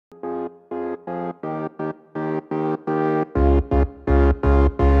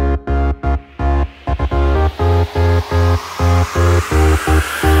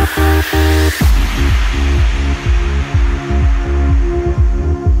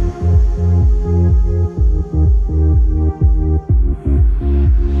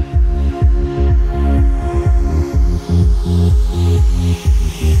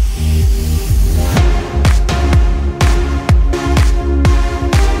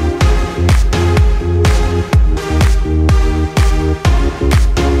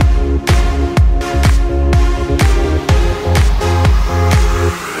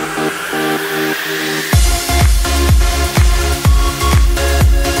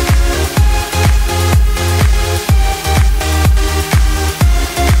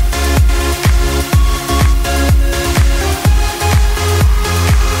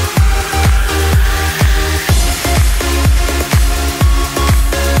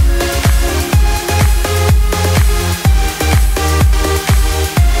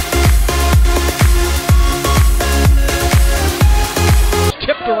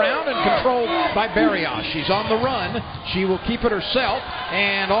She's on the run. She will keep it herself,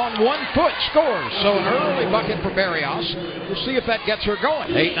 and on 1 foot scores. So an early bucket for Barrios. We'll see if that gets her going.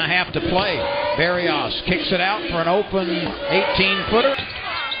 8.5 to play. Barrios kicks it out for an open 18-footer.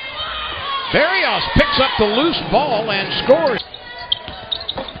 Barrios picks up the loose ball and scores.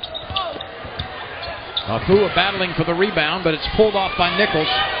 Afua battling for the rebound, but it's pulled off by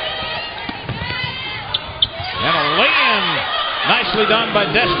Nicholls. And a lay-in, nicely done by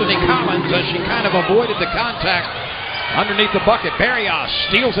Destiny Collins as she kind of avoided the contact underneath the bucket. Barrios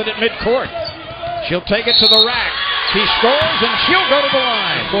steals it at midcourt. She'll take it to the rack. She scores, and she'll go to the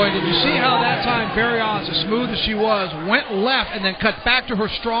line. Boy, did you see how that time Barrios, as smooth as she was, went left and then cut back to her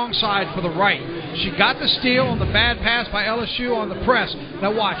strong side for the right. She got the steal on the bad pass by LSU on the press.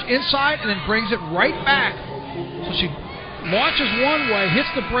 Now watch, inside and then brings it right back. So she launches one way,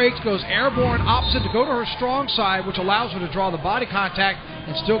 hits the brakes, goes airborne opposite to go to her strong side, which allows her to draw the body contact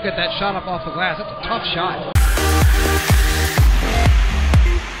and still get that shot up off the glass. That's a tough shot.